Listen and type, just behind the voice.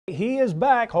He is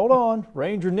back. Hold on.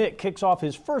 Ranger Nick kicks off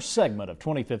his first segment of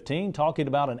 2015 talking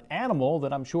about an animal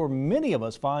that I'm sure many of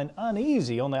us find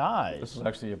uneasy on the eyes. This is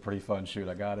actually a pretty fun shoot,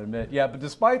 I gotta admit. Yeah, but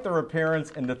despite their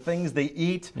appearance and the things they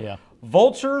eat, yeah,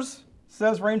 vultures,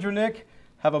 says Ranger Nick,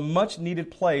 have a much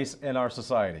needed place in our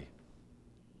society.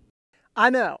 I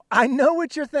know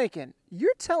what you're thinking.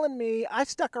 You're telling me I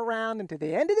stuck around until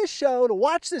the end of this show to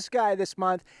watch this guy this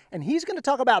month, and he's going to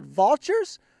talk about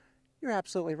vultures? You're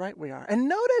absolutely right, we are. And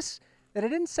notice that I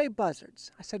didn't say buzzards.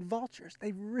 I said vultures.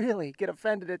 They really get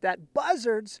offended at that.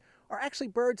 Buzzards are actually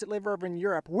birds that live over in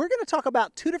Europe. We're going to talk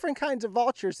about two different kinds of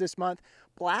vultures this month,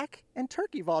 black and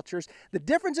turkey vultures, the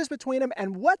differences between them,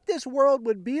 and what this world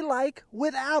would be like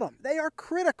without them. They are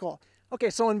critical. Okay,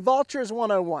 so in Vultures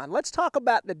 101, let's talk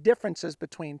about the differences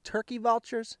between turkey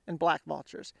vultures and black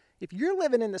vultures. If you're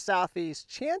living in the southeast,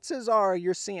 chances are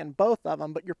you're seeing both of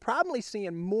them, but you're probably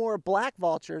seeing more black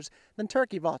vultures than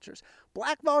turkey vultures.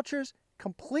 Black vultures,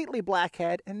 completely black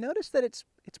head, and notice that it's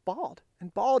bald,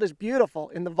 and bald is beautiful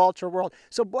in the vulture world.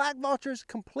 So black vultures,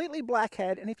 completely black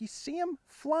head, and if you see them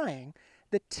flying,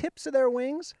 the tips of their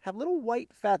wings have little white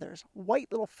feathers, white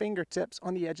little fingertips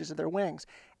on the edges of their wings.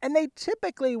 And they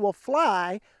typically will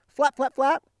fly flap, flap,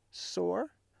 flap,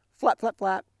 soar, flap, flap,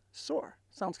 flap, soar.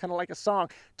 Sounds kind of like a song.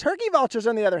 Turkey vultures,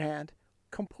 on the other hand,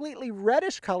 completely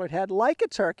reddish colored head like a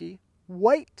turkey,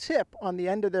 white tip on the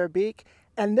end of their beak,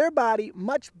 and their body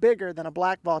much bigger than a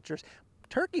black vulture's.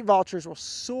 Turkey vultures will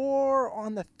soar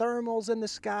on the thermals in the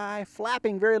sky,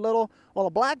 flapping very little, while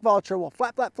a black vulture will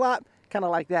flap, flap, flap, kind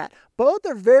of like that. Both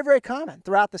are very, very common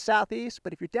throughout the southeast,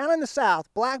 but if you're down in the south,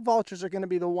 black vultures are going to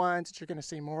be the ones that you're going to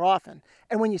see more often.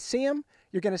 And when you see them,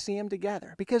 you're going to see them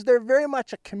together because they're very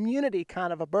much a community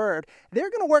kind of a bird. They're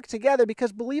going to work together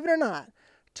because, believe it or not,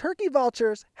 turkey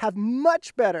vultures have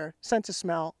much better sense of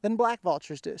smell than black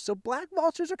vultures do. So black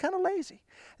vultures are kind of lazy.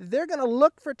 They're going to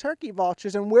look for turkey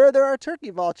vultures, and where there are turkey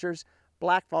vultures,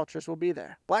 black vultures will be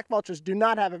there. Black vultures do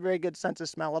not have a very good sense of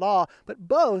smell at all, but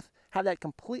both have that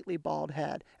completely bald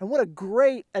head. And what a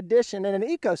great addition in an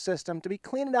ecosystem to be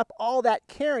cleaning up all that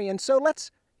carrion. So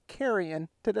let's carrion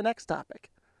to the next topic.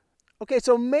 Okay,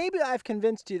 so maybe I've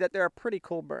convinced you that they're a pretty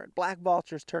cool bird, black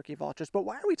vultures, turkey vultures, but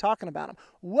why are we talking about them?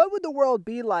 What would the world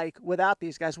be like without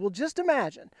these guys? Well, just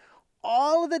imagine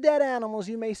all of the dead animals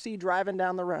you may see driving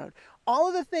down the road, all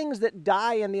of the things that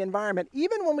die in the environment,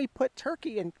 even when we put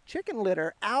turkey and chicken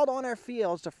litter out on our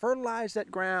fields to fertilize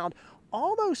that ground,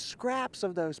 all those scraps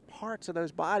of those parts of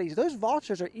those bodies, those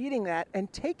vultures are eating that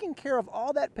and taking care of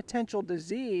all that potential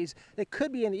disease that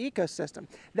could be in the ecosystem.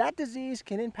 That disease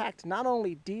can impact not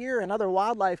only deer and other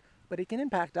wildlife, but it can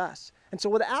impact us. And so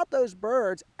without those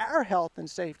birds, our health and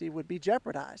safety would be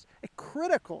jeopardized. A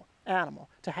critical animal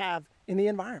to have in the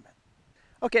environment.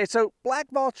 Okay, so black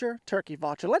vulture, turkey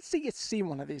vulture. Let's see you see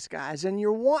one of these guys and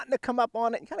you're wanting to come up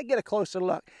on it and kind of get a closer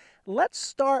look. Let's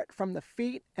start from the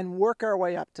feet and work our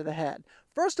way up to the head.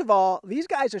 First of all, these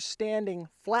guys are standing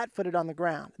flat-footed on the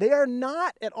ground. They are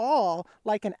not at all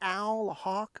like an owl, a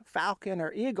hawk, falcon,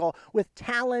 or eagle with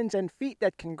talons and feet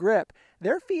that can grip.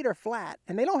 Their feet are flat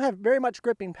and they don't have very much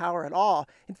gripping power at all.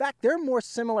 In fact, they're more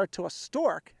similar to a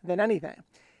stork than anything.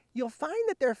 You'll find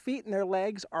that their feet and their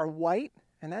legs are white,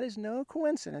 and that is no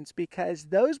coincidence because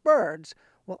those birds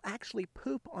will actually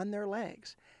poop on their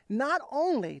legs. Not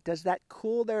only does that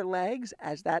cool their legs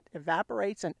as that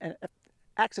evaporates and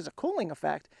acts as a cooling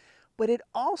effect, but it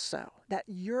also, that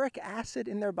uric acid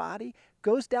in their body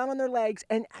goes down on their legs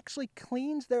and actually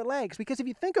cleans their legs. Because if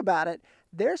you think about it,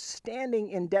 they're standing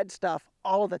in dead stuff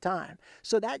all of the time.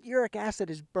 So that uric acid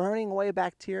is burning away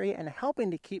bacteria and helping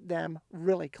to keep them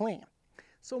really clean.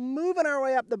 So moving our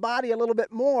way up the body a little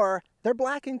bit more, they're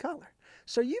black in color.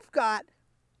 So you've got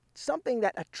something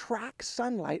that attracts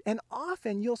sunlight, and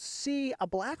often you'll see a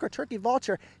black or turkey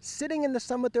vulture sitting in the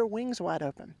sun with their wings wide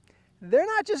open. They're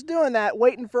not just doing that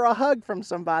waiting for a hug from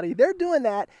somebody. They're doing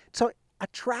that to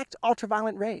attract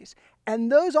ultraviolet rays.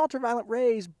 And those ultraviolet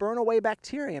rays burn away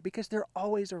bacteria because they're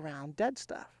always around dead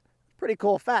stuff. Pretty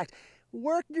cool fact.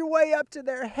 Work your way up to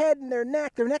their head and their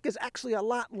neck. Their neck is actually a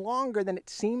lot longer than it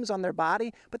seems on their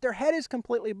body, but their head is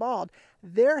completely bald.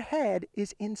 Their head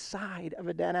is inside of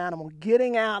a dead animal,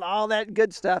 getting out all that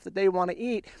good stuff that they want to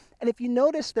eat. And if you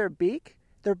notice their beak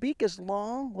is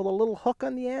long with a little hook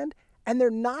on the end, and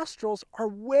their nostrils are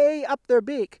way up their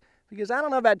beak. Because I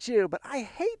don't know about you, but I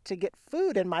hate to get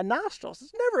food in my nostrils.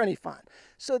 It's never any fun.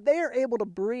 So they are able to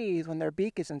breathe when their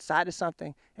beak is inside of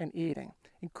something and eating.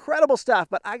 Incredible stuff,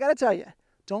 but I gotta tell you,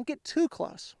 don't get too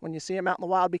close when you see them out in the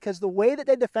wild because the way that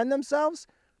they defend themselves,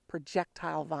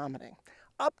 projectile vomiting.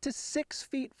 Up to 6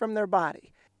 feet from their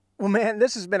body. Well, man,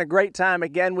 this has been a great time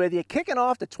again with you, kicking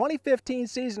off the 2015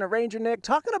 season of Ranger Nick,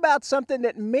 talking about something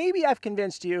that maybe I've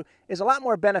convinced you is a lot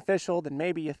more beneficial than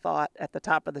maybe you thought at the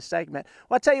top of the segment.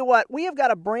 Well, I'll tell you what, we have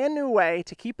got a brand new way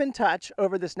to keep in touch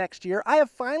over this next year. I have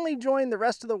finally joined the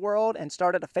rest of the world and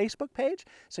started a Facebook page,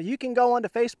 so you can go onto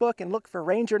Facebook and look for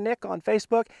Ranger Nick on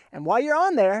Facebook. And while you're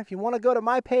on there, if you want to go to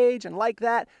my page and like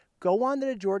that, go on to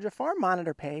the Georgia Farm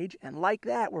Monitor page and like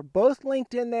that. We're both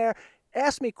linked in there.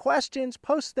 Ask me questions,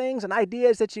 post things and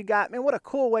ideas that you got. Man, what a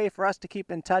cool way for us to keep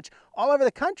in touch all over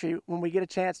the country when we get a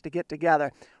chance to get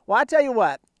together. Well, I tell you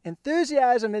what,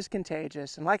 enthusiasm is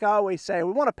contagious. And like I always say,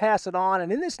 we want to pass it on.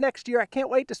 And in this next year, I can't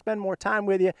wait to spend more time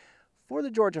with you. For the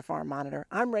Georgia Farm Monitor,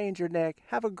 I'm Ranger Nick.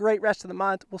 Have a great rest of the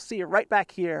month. We'll see you right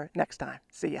back here next time.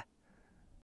 See ya.